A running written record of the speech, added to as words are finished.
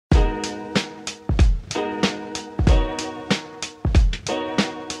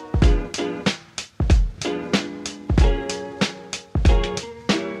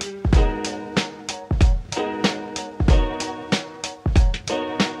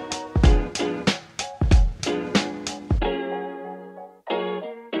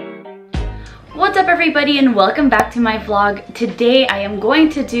What's up everybody and welcome back to my vlog. Today I am going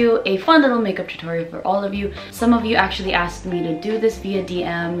to do a fun little makeup tutorial for all of you. Some of you actually asked me to do this via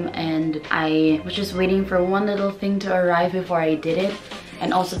DM and I was just waiting for one little thing to arrive before I did it.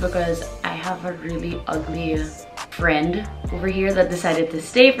 And also because I have a really ugly friend over here that decided to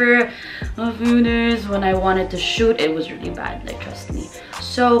stay for a few days when I wanted to shoot. It was really bad, like trust me.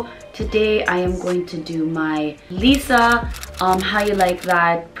 So today I am going to do my Lisa How You Like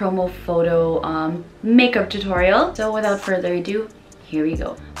That promo photo makeup tutorial. So without further ado, here we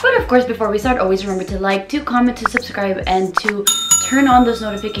go. But of course, before we start, always remember to like, to comment, to subscribe, and to turn on those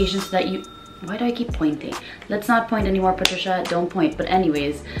notifications so that you... Why do I keep pointing? Let's not point anymore, Patricia. Don't point. But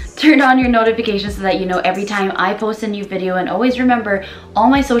anyways, turn on your notifications so that you know every time I post a new video. And always remember, all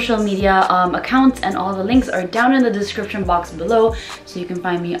my social media accounts and all the links are down in the description box below. So you can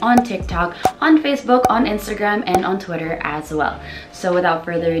find me on TikTok, on Facebook, on Instagram, and on Twitter as well. So without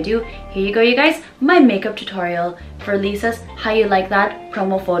further ado, here you go, you guys. My makeup tutorial for Lisa's How You Like That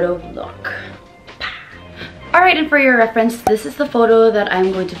promo photo look. Alright, and for your reference, this is the photo that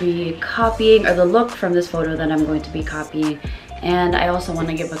I'm going to be copying, or the look from this photo that I'm going to be copying. And I also want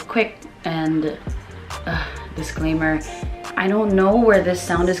to give a quick and disclaimer. I don't know where this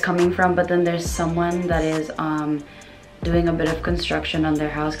sound is coming from, but then there's someone that is doing a bit of construction on their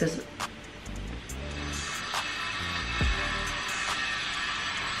house because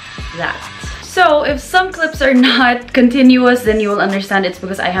that. So if some clips are not continuous, then you will understand it's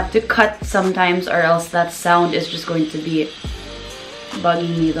because I have to cut sometimes, or else that sound is just going to be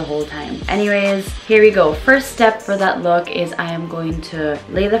bugging me the whole time. Anyways, here we go. First step for that look is I am going to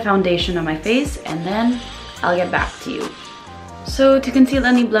lay the foundation on my face and then I'll get back to you. So to conceal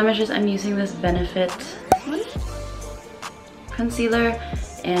any blemishes, I'm using this Benefit concealer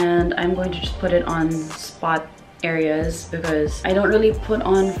and I'm going to just put it on spot areas because I don't really put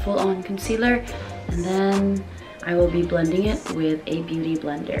on full-on concealer, and then I will be blending it with a beauty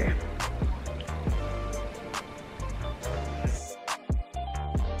blender.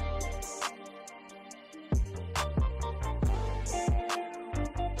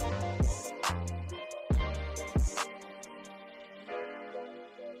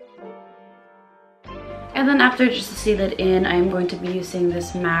 And then after, just to seal it in, I'm going to be using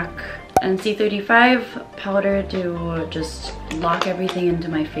this MAC and C35 powder to just lock everything into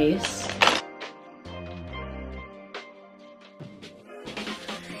my face.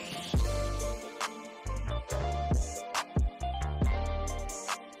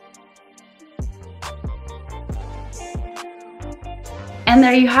 And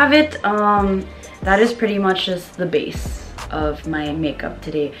there you have it. That is pretty much just the base of my makeup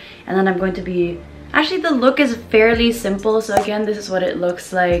today. And then I'm going to be... Actually, the look is fairly simple. So again, this is what it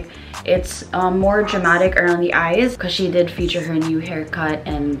looks like. It's more dramatic around the eyes because she did feature her new haircut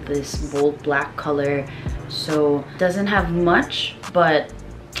and this bold black color. So doesn't have much, but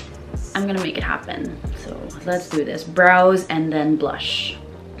I'm gonna make it happen. So let's do this. Brows and then blush.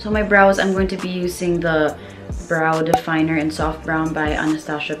 So my brows, I'm going to be using the Brow Definer in Soft Brown by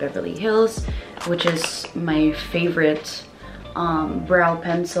Anastasia Beverly Hills, which is my favorite brow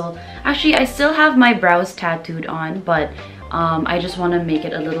pencil. Actually, I still have my brows tattooed on, but I just want to make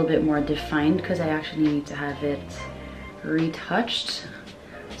it a little bit more defined because I actually need to have it retouched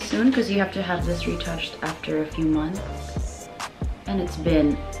soon, because you have to have this retouched after a few months, and it's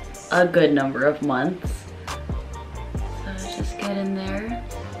been a good number of months. So just get in there.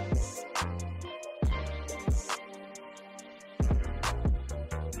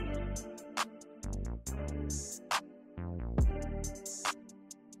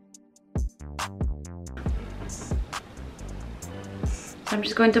 I'm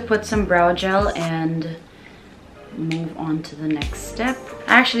just going to put some brow gel and move on to the next step.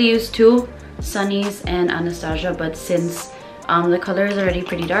 I actually used two, Sunnies and Anastasia, but since the color is already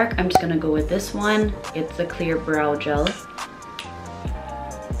pretty dark, I'm just gonna go with this one. It's the clear brow gel.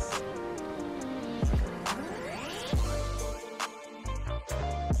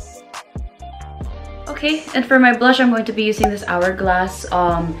 Okay, and for my blush, I'm going to be using this Hourglass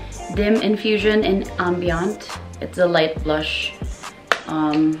DimInfusion in Ambient. It's a light blush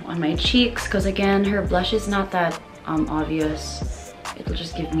on my cheeks, because again, her blush is not that obvious. It'll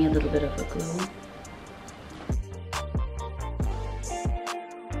just give me a little bit of a glow.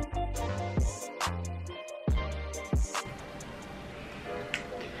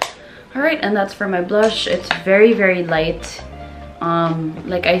 Alright, and that's for my blush. It's very, very light.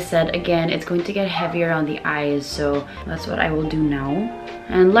 Like I said, again, it's going to get heavier on the eyes, so that's what I will do now.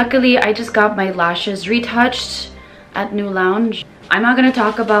 And luckily, I just got my lashes retouched at New Lounge. I'm not going to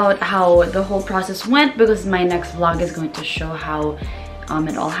talk about how the whole process went because my next vlog is going to show how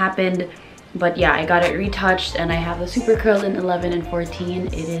it all happened. But yeah, I got it retouched and I have a super curl in 11 and 14.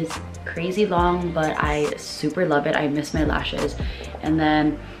 It is crazy long, but I super love it. I miss my lashes. And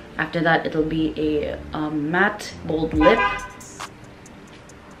then after that, it'll be a matte bold lip.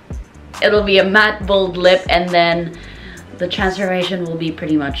 It'll be a matte bold lip, and then the transformation will be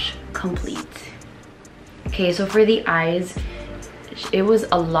pretty much complete. Okay, so for the eyes, it was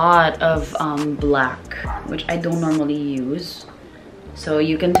a lot of black, which I don't normally use. So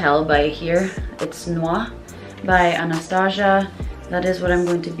you can tell by here, it's Noir by Anastasia. That is what I'm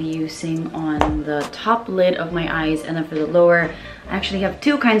going to be using on the top lid of my eyes. And then for the lower, I actually have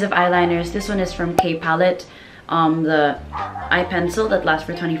two kinds of eyeliners. This one is from K Palette, the eye pencil that lasts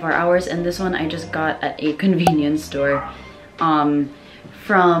for 24 hours. And this one I just got at a convenience store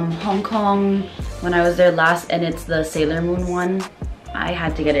from Hong Kong when I was there last, and it's the Sailor Moon one. I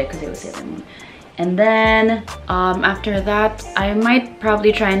had to get it because it was Sailor Moon. And then after that, I might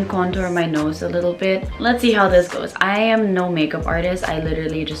probably try and contour my nose a little bit. Let's see how this goes. I am no makeup artist. I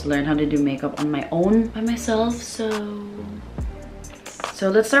literally just learned how to do makeup on my own by myself. So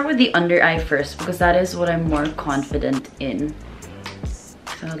let's start with the under eye first, because that is what I'm more confident in.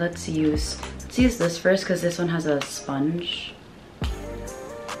 So let's use this first, because this one has a sponge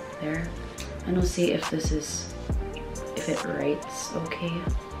there. And we'll see if it writes okay.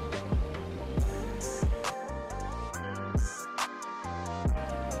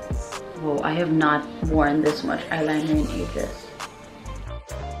 Whoa, I have not worn this much eyeliner in ages.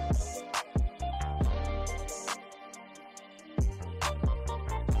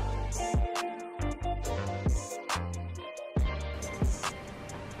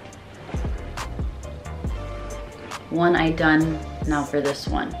 One eye done. Now for this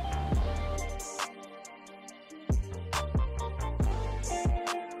one.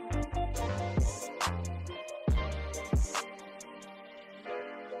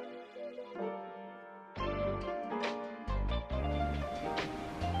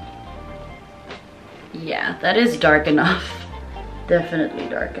 Yeah, that is dark enough. Definitely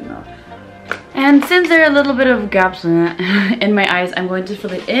dark enough. And since there are a little bit of gaps in my eyes, I'm going to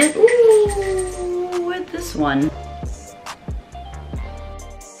fill it in with this one.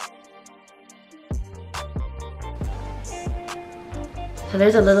 So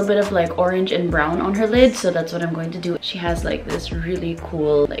there's a little bit of like orange and brown on her lid, so that's what I'm going to do. She has like this really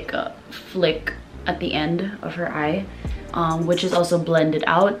cool like a flick at the end of her eye, which is also blended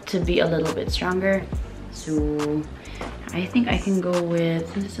out to be a little bit stronger. So I think I can go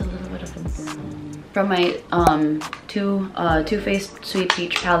with just a little bit of a brown. From my Too Faced Sweet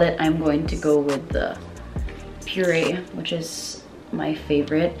Peach palette, I'm going to go with the Puree, which is my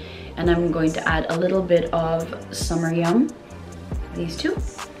favorite. And I'm going to add a little bit of Summer Yum, these two,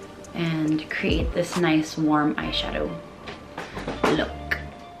 and create this nice warm eyeshadow look.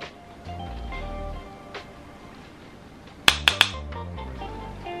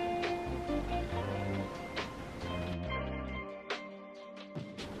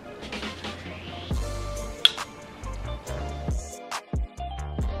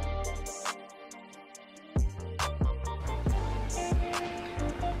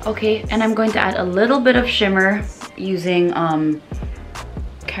 Okay, and I'm going to add a little bit of shimmer using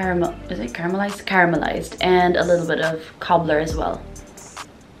caramelized, and a little bit of cobbler as well.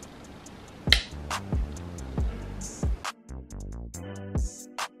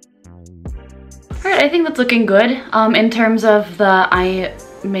 Alright, I think that's looking good. In terms of the eye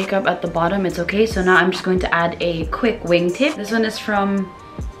makeup at the bottom, it's okay. So now I'm just going to add a quick wingtip. This one is from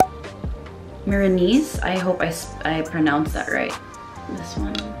Mirenesse. I hope I pronounced that right. This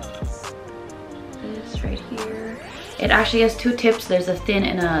one. This right here. It actually has two tips. There's a thin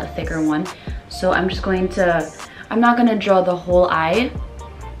and a thicker one. So I'm just going to, I'm not going to draw the whole eye.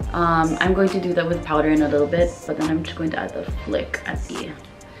 I'm going to do that with powder in a little bit, but then I'm just going to add the flick at the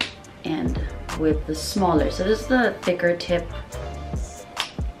end with the smaller. So this is the thicker tip,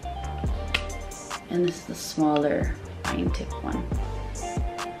 and this is the smaller fine tip one.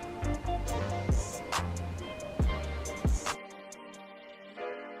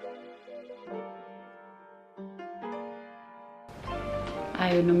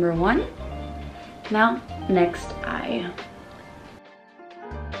 Eye number one. Now, next eye.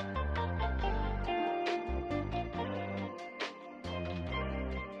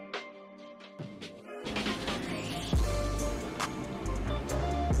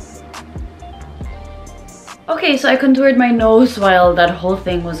 Okay, so I contoured my nose while that whole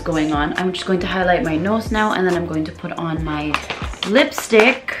thing was going on. I'm just going to highlight my nose now, and then I'm going to put on my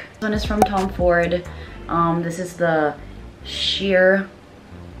lipstick. This one is from Tom Ford. This is the Sheer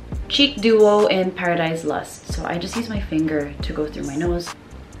Cheek Duo in Paradise Lust. So I just use my finger to go through my nose,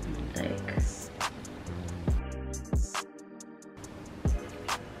 like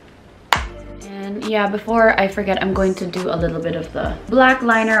And yeah, before I forget, I'm going to do a little bit of the black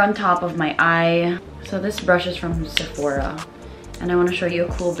liner on top of my eye. So this brush is from Sephora, and I want to show you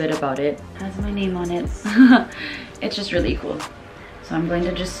a cool bit about it. It has my name on it. It's just really cool. So I'm going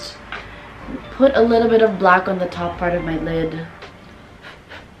to just put a little bit of black on the top part of my lid.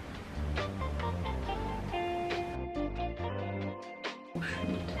 Oh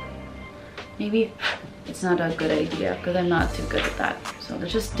shoot. Maybe it's not a good idea because I'm not too good at that. So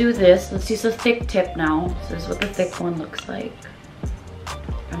let's just do this. Let's use a thick tip now. So this is what the thick one looks like.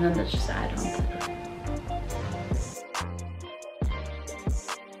 And then let's just add on to that.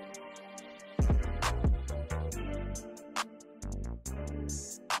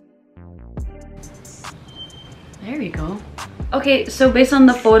 There we go. Okay, so based on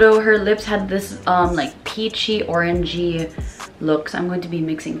the photo, her lips had this like peachy orangey look. So I'm going to be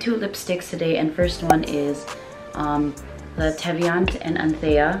mixing two lipsticks today, and first one is the Teviant and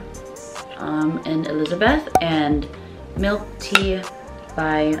Anthea in Elizabeth, and Milk Tea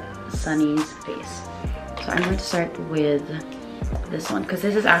by Sunnies Face. So I'm going to start with this one because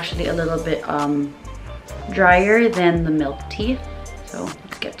this is actually a little bit drier than the Milk Tea. So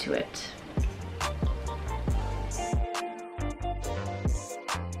let's get to it.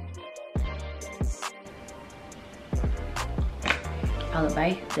 Followed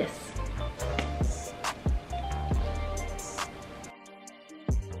by this.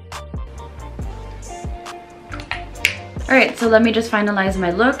 Alright, so let me just finalize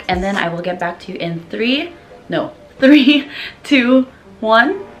my look and then I will get back to you in 3, 2,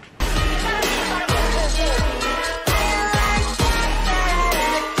 1.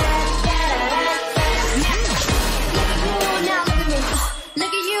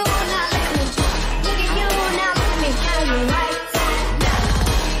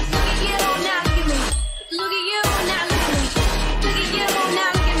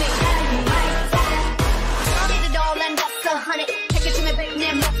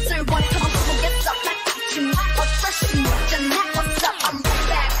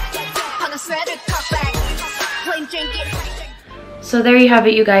 So there you have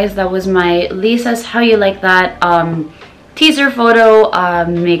it, you guys. That was my Lisa's How You Like That teaser photo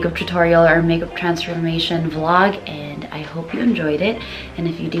makeup tutorial or makeup transformation vlog, and I hope you enjoyed it. And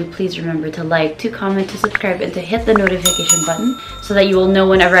if you do, please remember to like, to comment, to subscribe, and to hit the notification button so that you will know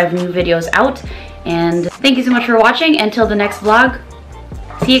whenever I have new videos out. And thank you so much for watching. Until the next vlog,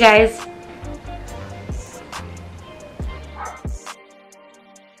 see you guys.